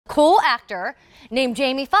cool actor named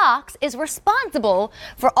Jamie Foxx is responsible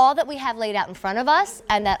for all that we have laid out in front of us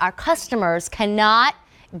and that our customers cannot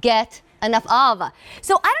get enough of.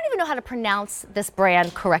 So I don't even know how to pronounce this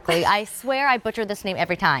brand correctly. I swear I butcher this name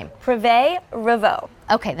every time. Prive Revaux.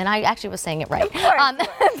 Okay, then I actually was saying it right. Of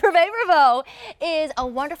course. Prive Revaux is a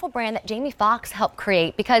wonderful brand that Jamie Foxx helped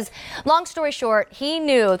create because, long story short, he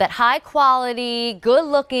knew that high quality, good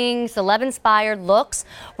looking, celeb inspired looks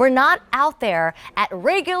were not out there at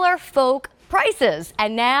regular folk prices.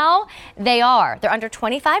 And now they are. They're under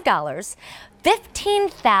 $25.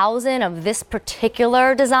 15,000 of this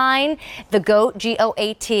particular design, the GO.A.T,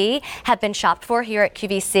 G-O-A-T, have been shopped for here at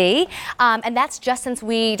QVC. And that's just since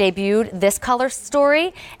we debuted this color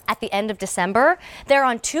story at the end of December. They're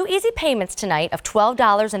on 2 easy payments tonight of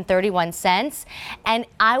 $12.31. And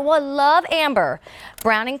I would love Amber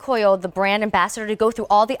Browning-Coyle, the brand ambassador, to go through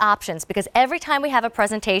all the options because every time we have a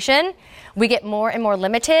presentation, we get more and more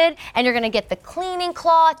limited. And you're going to get the cleaning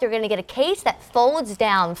cloth. You're going to get a case that folds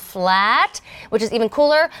down flat, which is even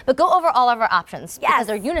cooler, but go over all of our options because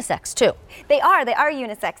they're unisex too. They are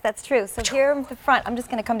unisex, that's true. So here in the front, I'm just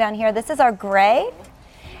gonna come down here. This is our gray.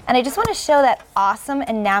 And I just wanna show that awesome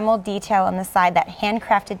enamel detail on the side, that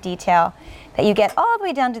handcrafted detail that you get all the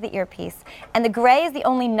way down to the earpiece. And the gray is the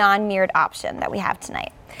only non-mirrored option that we have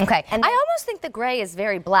tonight. Okay, and I almost think the gray is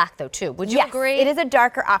very black though too. Would you agree? It is a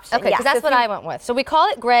darker option. Okay, because that's what I went with. So we call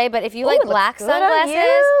it gray, but if you like black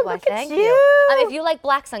sunglasses, why thank you. If you like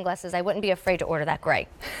black sunglasses, I wouldn't be afraid to order that gray.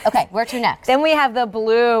 Okay, where to next? Then we have the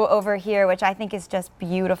blue over here, which I think is just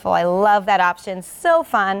beautiful. I love that option, so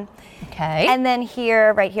fun. Okay. And then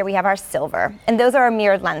here, right here, we have our silver. And those are our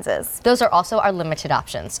mirrored lenses. Those are also our limited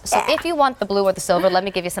options. So if you want the blue or the silver, let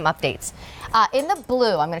me give you some updates. In the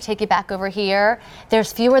blue, I'm going to take you back over here.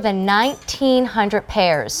 There's fewer than 1,900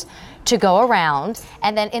 pairs to go around.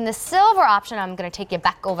 And then in the silver option, I'm going to take you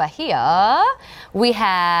back over here. We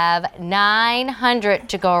have 900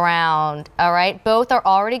 to go around. All right. Both are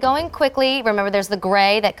already going quickly. Remember, there's the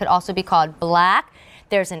gray that could also be called black.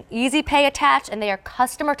 There's an easy pay attached, and they are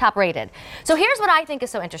customer top rated. So here's what I think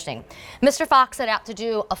is so interesting. Mr. Fox set out to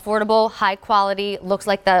do affordable, high quality, looks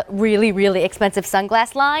like the really, really expensive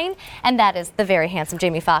sunglass line, and that is the very handsome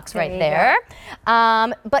Jamie Foxx right there.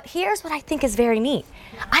 But here's what I think is very neat.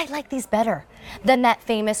 I like these better than that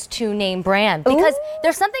famous two-name brand because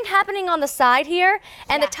there's something happening on the side here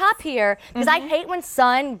and the top here because I hate when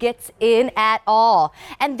sun gets in at all.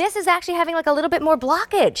 And this is actually having like a little bit more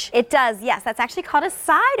blockage. It does, yes. That's actually called a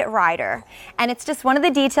side rider. And it's just one of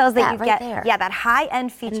the details that you get. There. Yeah, that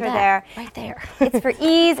high-end feature there. Right there. It's for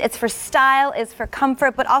ease, it's for style, it's for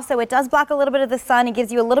comfort, but also it does block a little bit of the sun. It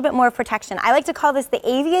gives you a little bit more protection. I like to call this the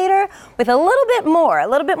aviator with a little bit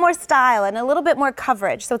more style and a little bit more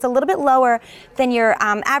coverage. So it's a little bit lower than your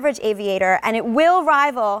average aviator, and it will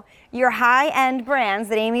rival your high-end brands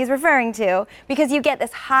that Amy is referring to because you get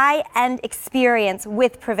this high-end experience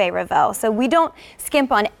with Prive Revaux. So we don't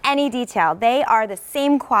skimp on any detail. They are the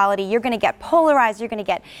same quality. You're going to get polarized. You're going to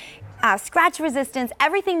get scratch resistance,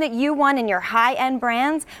 everything that you want in your high-end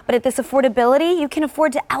brands, but at this affordability, you can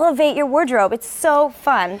afford to elevate your wardrobe. It's so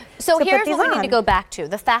fun. So here's what we need to go back to.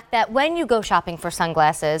 The fact that when you go shopping for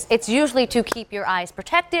sunglasses, it's usually to keep your eyes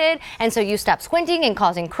protected, and so you stop squinting and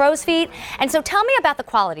causing crow's feet. And so tell me about the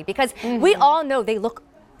quality, because we all know they look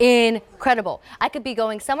incredible. I could be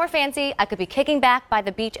going somewhere fancy, I could be kicking back by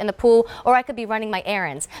the beach and the pool, or I could be running my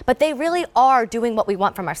errands. But they really are doing what we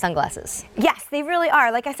want from our sunglasses. Yes, they really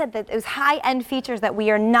are. Like I said, those high-end features that we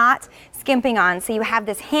are not skimping on. So you have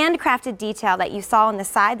this handcrafted detail that you saw on the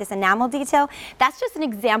side, this enamel detail. That's just an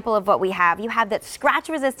example of what we have. You have that scratch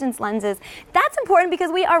resistance lenses. That's important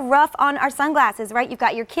because we are rough on our sunglasses, right? You've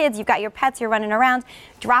got your kids, you've got your pets, you're running around.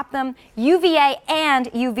 Drop them. UVA and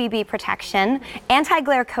UVB protection,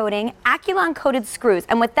 anti-glare coating, Aculon coated screws.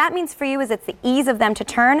 And what that means for you is it's the ease of them to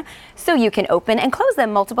turn so you can open and close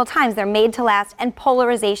them multiple times. They're made to last, and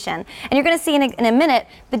polarization. And you're going to see in a minute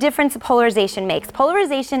the difference polarization makes.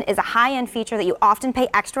 Polarization is a high-end feature that you often pay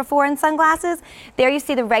extra for in sunglasses. There you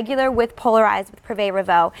see the regular with polarized with Prive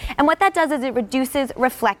Revaux. And what that does is it reduces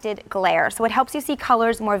reflected glare. So it helps you see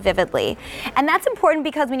colors more vividly. And that's important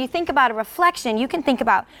because when you think about a reflection, you can think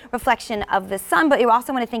about reflection of the sun, but you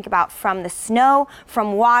also want to think about from the snow,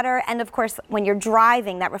 from water, and of course when you're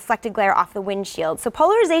driving, that reflected glare off the windshield. So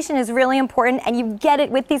polarization is really important, and you get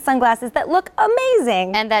it with these sunglasses that look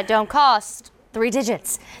amazing. And that don't cost 3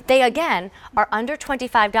 digits. They, again, are under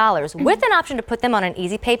 $25 with an option to put them on an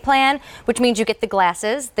easy pay plan, which means you get the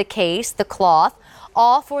glasses, the case, the cloth,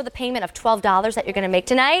 all for the payment of $12 that you're going to make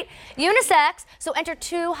tonight. Unisex, so enter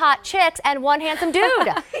 2 hot chicks and 1 handsome dude.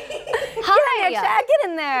 Hi. Get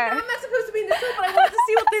in there. I'm not supposed to be in the suit, but I wanted to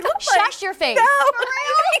see what they wash your face. No.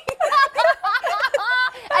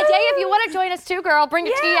 I tell you, if you want to join us too, girl, bring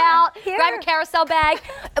your tea out, grab your carousel bag.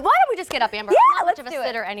 Why don't we just get up, Amber? Yeah, I'm not much of a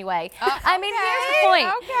sitter anyway. I mean, here's the point.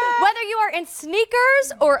 Whether you are in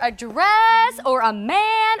sneakers or a dress or a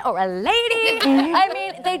man or a lady, I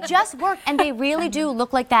mean, they just work, and they really do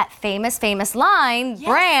look like that famous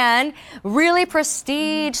brand, really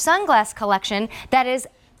prestige sunglass collection that is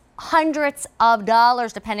hundreds of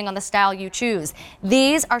dollars depending on the style you choose.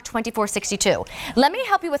 These are $24.62. Let me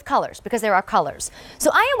help you with colors, because there are colors.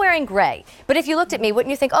 So I am wearing gray, but if you looked at me,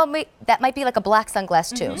 wouldn't you think, oh, wait, that might be like a black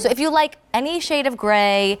sunglass too? So if you like any shade of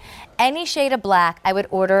gray, any shade of black, I would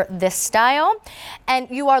order this style. And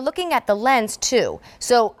you are looking at the lens too.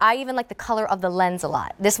 So I even like the color of the lens a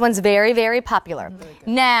lot. This one's very, very popular.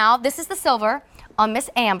 Now, this is the silver on Miss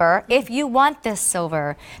Amber. If you want this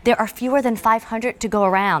silver, there are fewer than 500 to go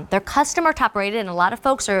around. They're customer top rated, and a lot of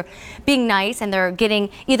folks are being nice, and they're getting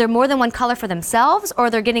either more than one color for themselves, or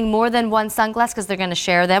they're getting more than one sunglass because they're going to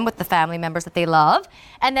share them with the family members that they love.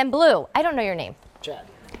 And then blue. I don't know your name. Chad.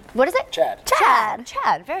 What is it? Chad. Chad.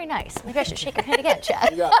 Chad. Very nice. Maybe I should shake your hand again,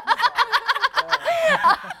 Chad.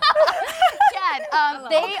 Chad,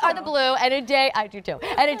 they are the blue, and a day, I do too,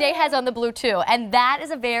 and a day has on the blue too, and that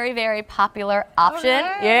is a very, very popular option.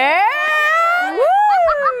 Yeah! Woo!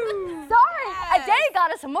 Sorry, a day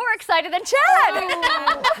got us more excited than Chad. No,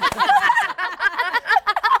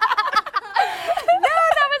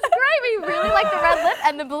 that was great. We really like the red lip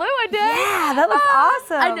and the blue a day. Yeah, that looks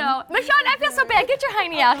awesome. I know. Michonne, I feel so bad. Get your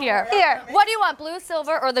hiney out here. Here. What do you want, blue,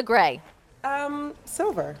 silver, or the gray?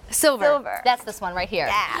 Silver. Silver. That's this one right here.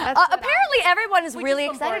 Yeah. Apparently, everyone is really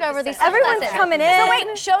excited over these. Everyone's coming in. So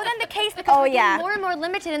wait, show them the case, because we're getting more and more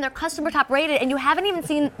limited, and they're customer top rated, and you haven't even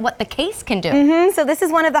seen what the case can do. So this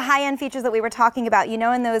is one of the high-end features that we were talking about. You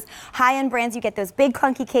know, in those high-end brands, you get those big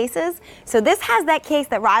clunky cases. So this has that case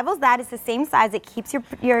that rivals that. It's the same size. It keeps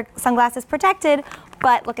your sunglasses protected.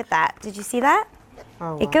 But look at that. Did you see that?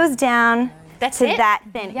 Oh, wow. It goes down. That's to it? that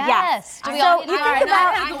thin. Yes. Yeah. Do we all So you think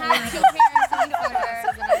about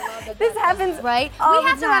this happens right? all We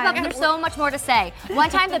have the to wrap up. time. There's so much more to say.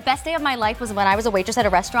 One time, the best day of my life was when I was a waitress at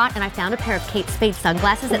a restaurant, and I found a pair of Kate Spade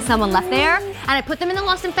sunglasses that someone left there, and I put them in the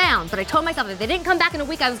lost and found. But I told myself if they didn't come back in a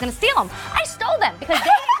week, I was going to steal them. I stole them because they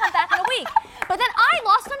didn't come back in a week. But then I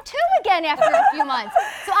lost them too again after a few months.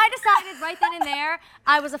 So I decided right then and there,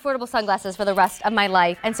 I was affordable sunglasses for the rest of my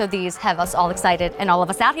life. And so these have us all excited and all of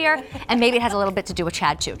us out here. And maybe it has a little bit to do with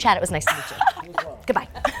Chad too. Chad, it was nice to meet you. Goodbye.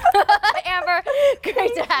 Amber,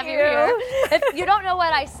 great to have you here. If you don't know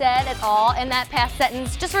what I said at all in that past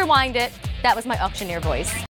sentence, just rewind it. That was my auctioneer voice.